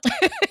cellars.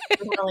 I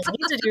didn't really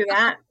need to do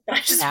that, but I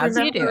just As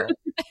remember you do.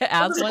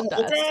 As one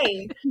does.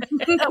 Day.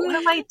 What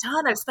have I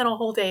done? I've spent a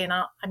whole day, and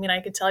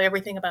I could tell you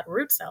everything about a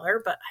root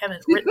cellar, but I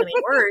haven't written any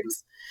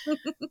words.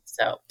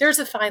 So there's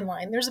a fine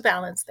line. There's a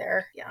balance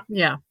there.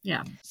 Yeah.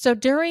 Yeah. So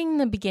during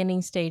the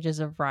beginning stages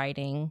of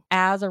writing,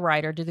 as a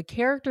writer, do the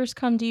characters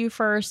come to you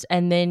first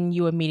and then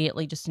you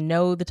immediately just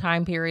know the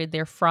time period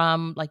they're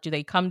from? Like, do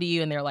they come to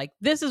you and they're like,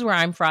 this is where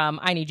I'm from.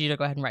 I need you to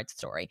go ahead and write the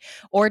story.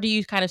 Or do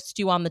you kind of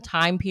stew on the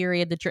time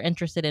period that you're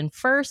interested in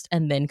first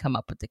and then come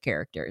up with the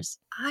characters?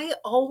 I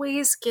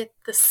always get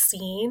the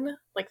scene,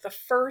 like the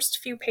first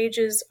few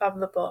pages of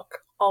the book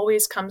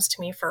always comes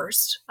to me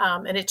first.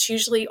 And it's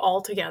usually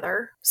all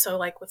together. So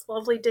like with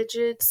Lovely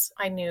Digits,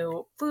 I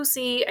knew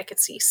Lucy, I could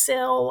see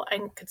Syl, I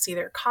could see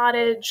their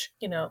cottage,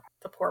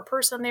 the poor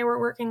person they were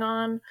working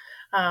on.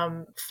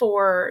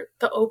 For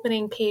the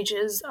opening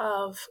pages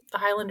of The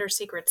Highlander's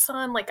Secret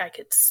Son, like I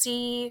could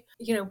see,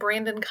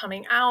 Brandon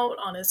coming out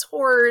on his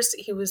horse.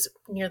 He was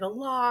near the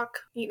lock,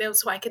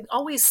 so I could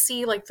always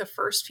see like the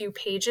first few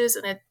pages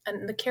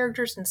and the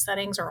characters and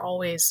settings are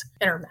always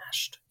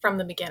intermeshed from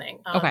the beginning.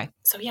 Okay.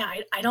 So yeah,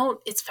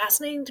 it's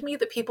fascinating to me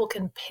that people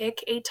can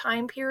pick a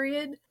time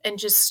period and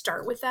just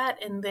start with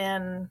that and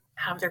then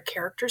have their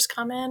characters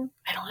come in.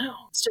 I don't know.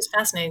 It's just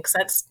fascinating because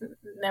that's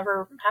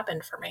never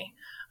happened for me.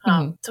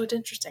 So it's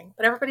interesting,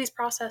 but everybody's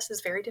process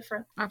is very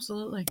different.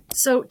 Absolutely.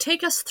 So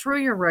take us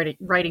through your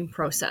writing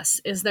process.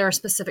 Is there a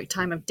specific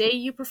time of day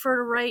you prefer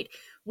to write?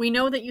 We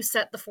know that you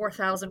set the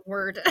 4,000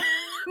 word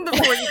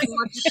before you can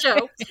launch the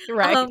show.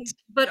 Right.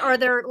 But are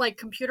there like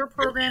computer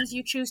programs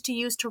you choose to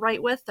use to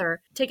write with,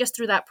 or take us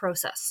through that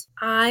process?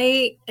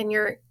 And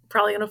you're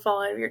probably going to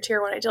fall out of your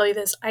chair when I tell you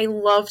this, I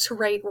love to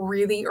write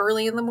really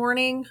early in the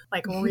morning,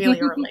 like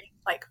really early.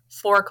 like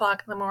 4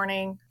 o'clock in the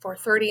morning,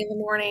 4:30 in the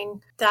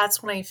morning.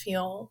 That's when I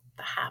feel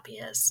the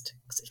happiest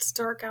because it's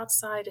dark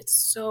outside. It's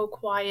so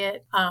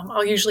quiet.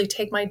 I'll usually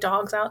take my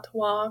dogs out to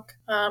walk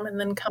and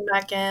then come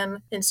back in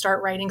and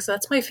start writing. So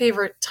that's my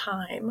favorite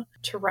time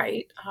to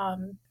write.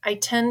 I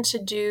tend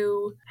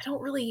to I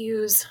don't really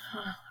use,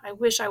 I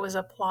wish I was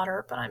a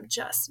plotter, but I'm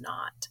just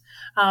not.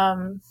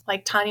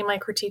 Like Tanya, my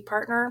critique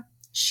partner,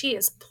 she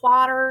is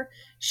plotter.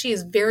 She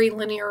is very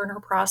linear in her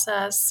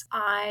process.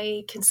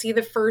 I can see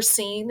the first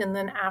scene, and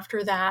then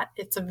after that,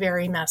 it's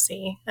very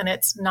messy and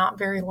it's not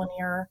very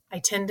linear. I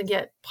tend to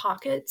get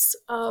pockets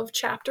of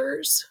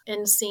chapters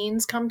and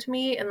scenes come to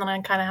me, and then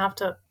I kind of have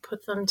to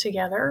put them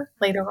together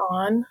later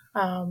on.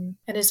 And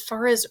as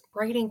far as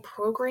writing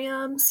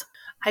programs,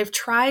 I've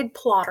tried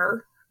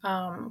Plotter.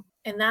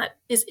 And that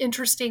is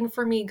interesting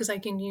for me because I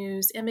can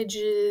use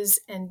images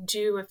and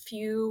do a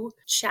few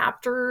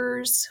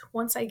chapters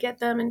once I get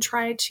them and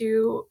try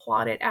to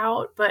plot it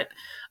out. But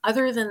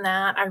other than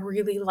that, I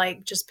really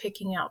like just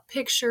picking out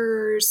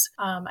pictures.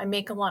 I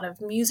make a lot of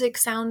music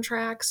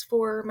soundtracks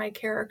for my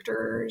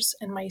characters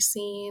and my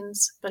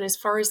scenes. But as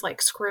far as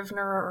like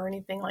Scrivener or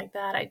anything like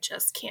that, I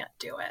just can't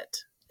do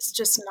it. It's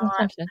just not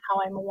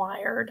how I'm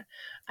wired.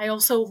 I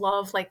also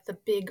love like the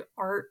big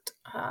art,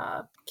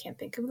 can't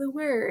think of the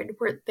word,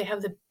 where they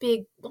have the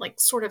big, like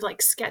sort of like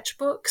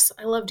sketchbooks.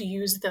 I love to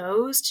use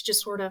those to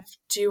just sort of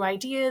do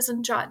ideas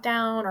and jot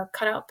down or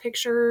cut out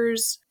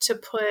pictures to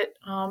put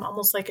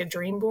almost like a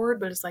dream board,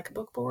 but it's like a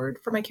book board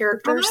for my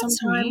characters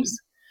sometimes.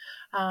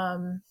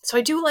 So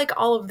I do like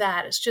all of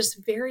that. It's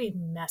just very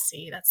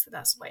messy. That's the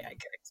best way I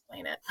could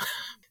explain it.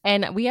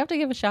 And we have to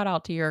give a shout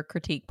out to your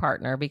critique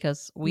partner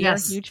because we are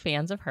huge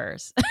fans of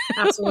hers.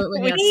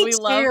 Absolutely. we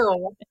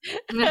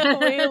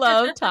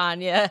love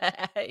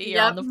Tanya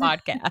here on the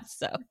podcast.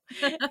 So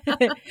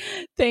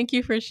thank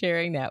you for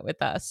sharing that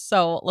with us.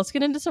 So let's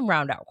get into some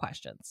round out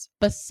questions.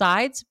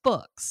 Besides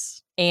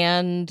books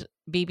and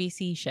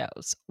BBC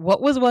shows,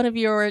 what was one of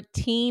your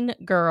teen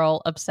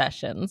girl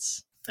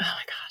obsessions? Oh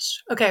my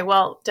gosh. Okay,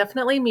 well,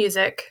 definitely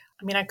music.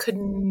 I mean, I could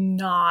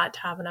not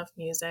have enough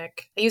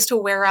music. I used to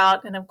wear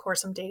out, and of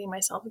course I'm dating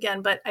myself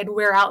again, but I'd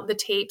wear out the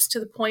tapes to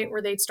the point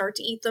where they'd start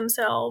to eat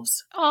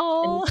themselves.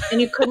 Oh.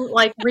 And you couldn't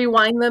like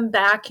rewind them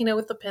back,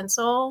 with the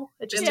pencil.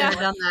 It just never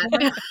done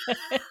that.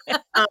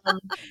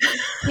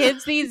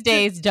 Kids these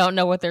days don't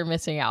know what they're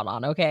missing out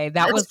on, okay?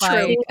 That was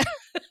like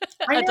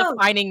a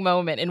defining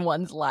moment in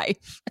one's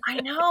life. I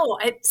know.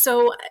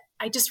 So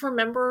I just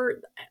remember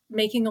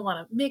making a lot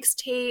of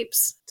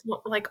mixtapes,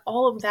 like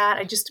all of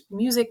that.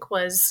 Music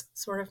was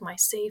sort of my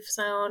safe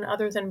zone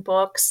other than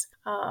books.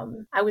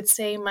 I would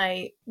say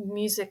my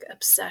music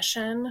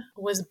obsession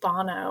was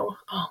Bono.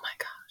 Oh my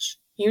gosh.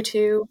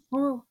 U2.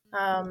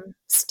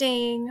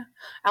 Sting.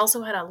 I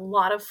also had a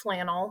lot of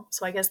flannel,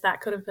 so I guess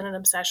that could have been an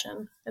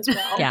obsession as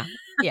well.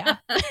 Yeah.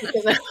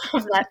 Because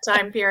of that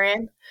time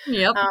period.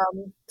 Yep.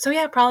 So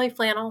yeah, probably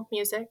flannel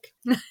music.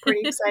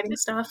 Pretty exciting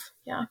stuff.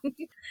 Yeah.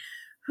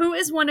 Who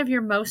is one of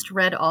your most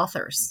read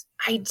authors?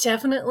 I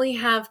definitely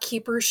have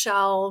keeper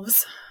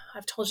shelves.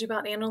 I've told you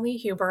about Annalee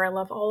Huber. I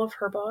love all of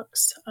her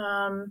books.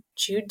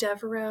 Jude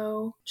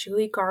Devereaux,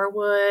 Julie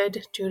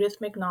Garwood, Judith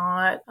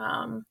McNaught.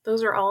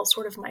 Those are all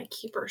sort of my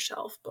keeper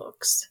shelf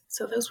books.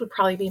 So those would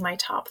probably be my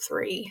top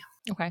 3.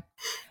 Okay.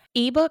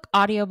 Ebook,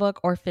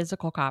 audiobook, or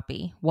physical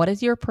copy? What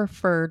is your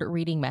preferred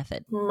reading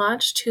method?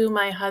 Much to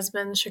my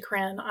husband's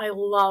chagrin, I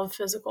love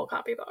physical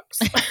copy books.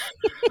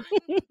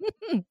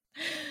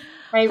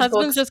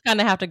 Husbands just kind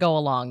of have to go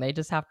along. They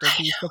just have to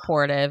be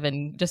supportive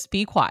and just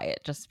be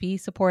quiet. Just be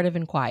supportive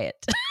and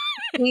quiet.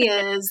 He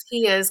is.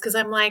 Because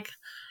I'm like,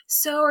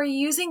 so are you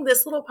using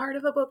this little part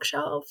of a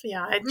bookshelf?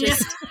 Yeah,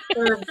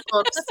 there are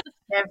books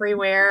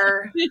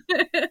everywhere.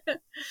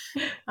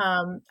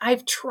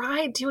 I've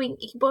tried doing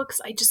ebooks.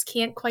 I just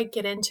can't quite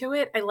get into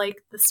it. I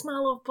like the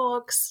smell of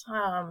books,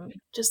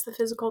 just the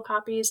physical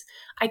copies.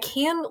 I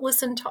can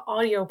listen to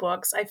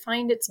audiobooks. I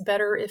find it's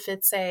better if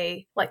it's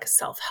like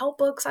self-help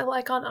books I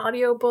like on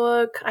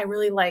audiobook. I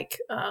really like,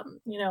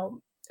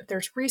 if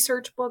there's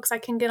research books I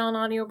can get on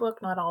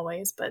audiobook, not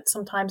always, but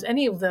sometimes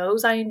any of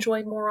those I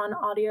enjoy more on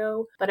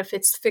audio. But if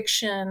it's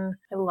fiction,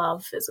 I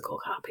love physical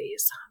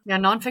copies. Yeah,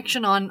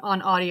 nonfiction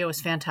on audio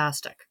is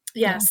fantastic.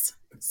 Yes.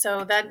 Yeah.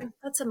 So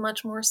that's a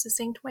much more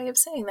succinct way of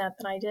saying that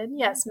than I did.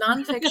 Yes,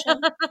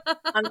 nonfiction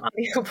on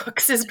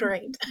audiobooks is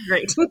great.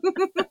 Great.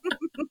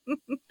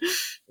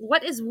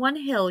 What is one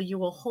hill you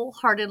will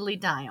wholeheartedly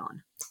die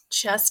on?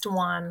 Just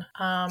one.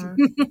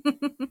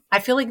 I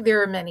feel like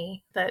there are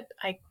many that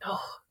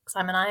because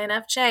I'm an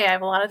INFJ, I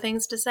have a lot of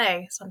things to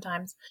say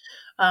sometimes.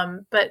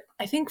 But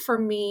I think for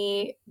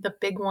me, the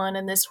big one,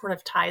 and this sort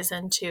of ties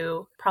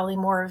into probably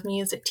more of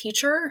me as a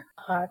teacher,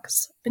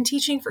 because I've been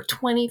teaching for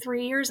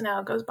 23 years now.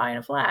 It goes by in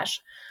a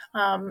flash.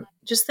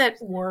 Just that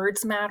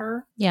words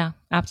matter. Yeah,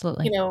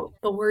 absolutely.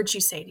 The words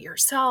you say to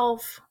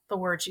yourself, the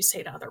words you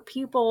say to other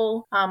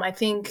people. I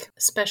think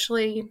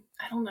especially,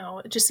 I don't know,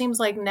 it just seems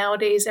like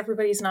nowadays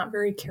everybody's not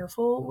very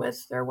careful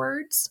with their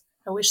words.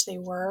 I wish they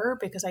were,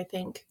 because I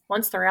think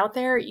once they're out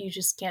there, you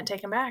just can't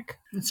take them back.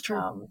 That's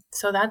true.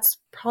 So that's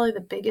probably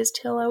the biggest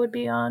hill I would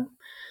be on.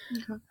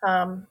 Okay.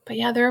 But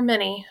yeah, there are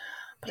many,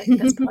 but I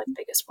think that's probably the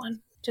biggest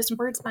one. Just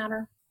words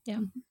matter. Yeah.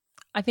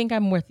 I think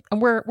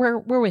we're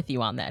with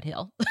you on that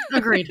hill.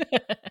 Agreed.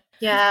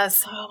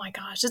 Yes. Oh my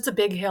gosh. It's a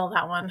big hill,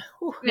 that one.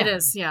 Whew. It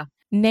is, yeah.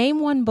 Name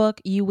one book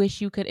you wish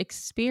you could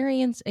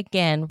experience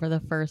again for the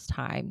first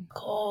time.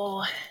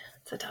 Oh,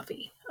 it's a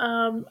toughie.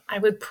 I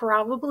would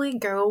probably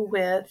go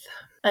with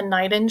A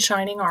Knight in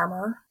Shining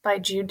Armor by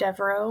Jude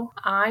Devereaux.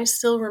 I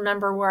still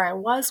remember where I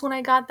was when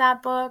I got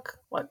that book,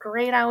 what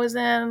grade I was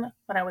in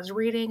when I was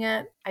reading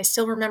it. I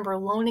still remember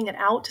loaning it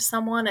out to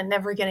someone and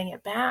never getting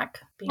it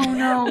back. Oh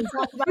no.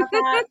 About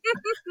that.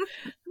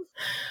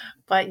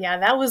 But yeah,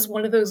 that was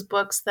one of those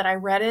books that I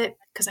read it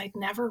because I'd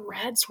never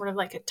read sort of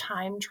like a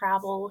time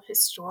travel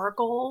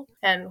historical,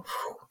 and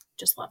whew,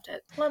 just loved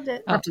it. Loved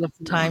it. Oh,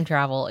 time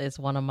travel is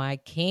one of my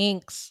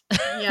kinks.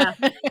 Yeah.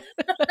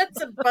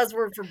 That's a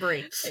buzzword for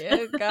Brie.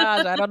 Oh,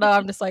 gosh, I don't know.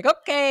 I'm just like,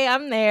 okay,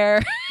 I'm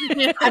there.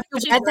 Yeah,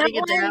 she's writing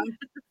it down.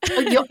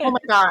 Oh my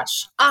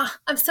gosh.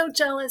 I'm so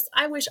jealous.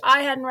 I wish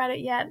I hadn't read it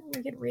yet.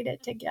 We could read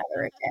it together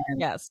again.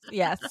 Yes,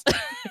 yes.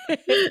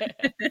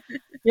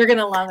 You're going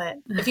to love it.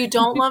 If you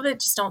don't love it,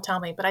 just don't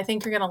tell me. But I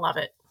think you're going to love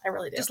it. I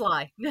really do. Just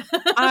lie.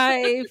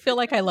 I feel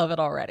like I love it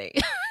already.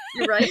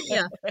 You're right?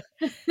 Yeah.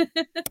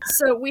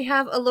 So we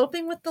have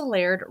Eloping with the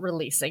Laird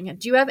releasing.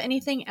 Do you have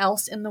anything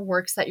else in the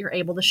works that you're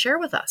able to share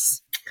with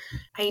us?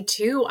 I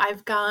do.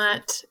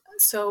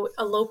 So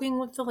Eloping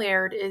with the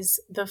Laird is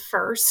the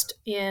first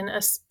in a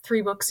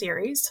 3-book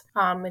series.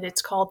 And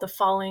it's called the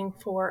Falling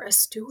for a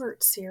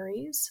Stewart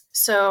series.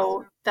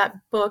 So that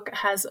book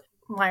has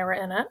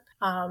Myra in it.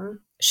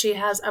 She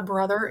has a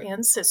brother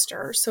and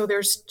sister. So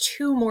there's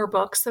 2 more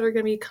books that are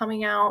going to be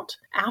coming out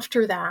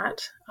after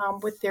that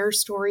with their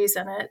stories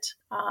in it.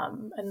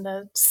 And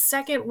the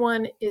second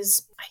one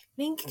is, I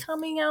think,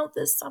 coming out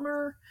this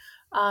summer.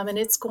 And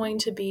it's going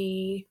to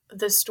be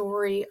the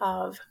story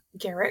of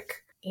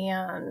Garrick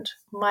and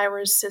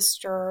Myra's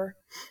sister,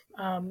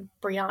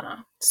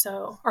 Brenna.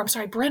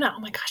 Oh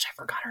my gosh, I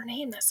forgot her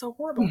name. That's so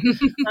horrible.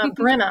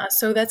 Brenna.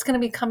 So that's going to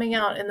be coming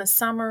out in the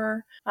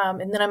summer.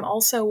 And then I'm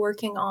also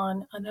working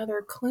on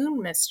another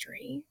Clune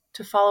mystery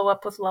to follow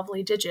up with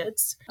Lovely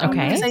Digits.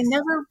 Okay. Because I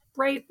never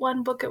write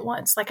one book at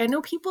once. Like, I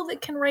know people that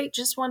can write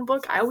just one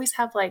book. I always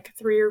have like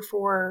 3 or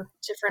 4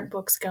 different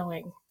books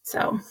going.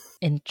 So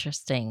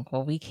interesting.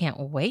 Well, we can't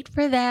wait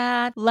for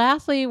that.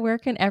 Lastly, where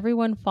can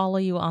everyone follow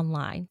you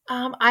online?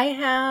 I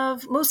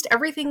have most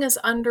everything is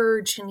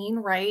under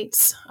Jeanine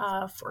Writes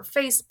for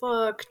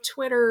Facebook,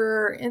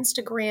 Twitter,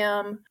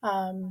 Instagram.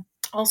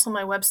 Also,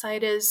 my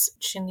website is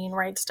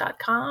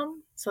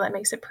JanineWrites.com. So that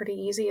makes it pretty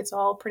easy. It's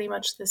all pretty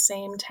much the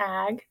same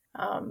tag.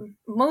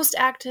 Most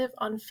active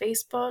on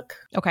Facebook.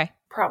 Okay.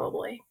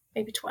 Probably.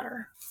 Maybe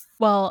Twitter.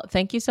 Well,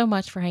 thank you so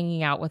much for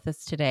hanging out with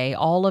us today.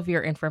 All of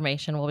your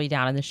information will be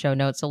down in the show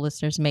notes. So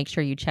listeners, make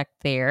sure you check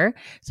there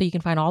so you can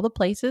find all the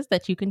places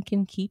that you can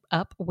keep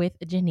up with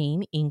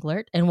Jeanine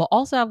Englert. And we'll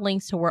also have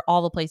links to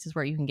all the places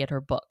where you can get her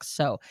books.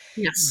 So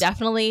yes,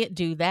 definitely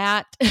do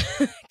that.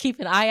 Keep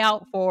an eye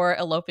out for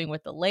Eloping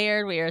with the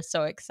Laird. We are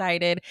so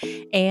excited.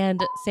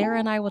 And Sarah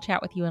and I will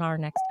chat with you in our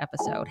next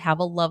episode. Have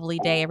a lovely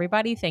day,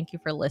 everybody. Thank you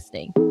for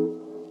listening.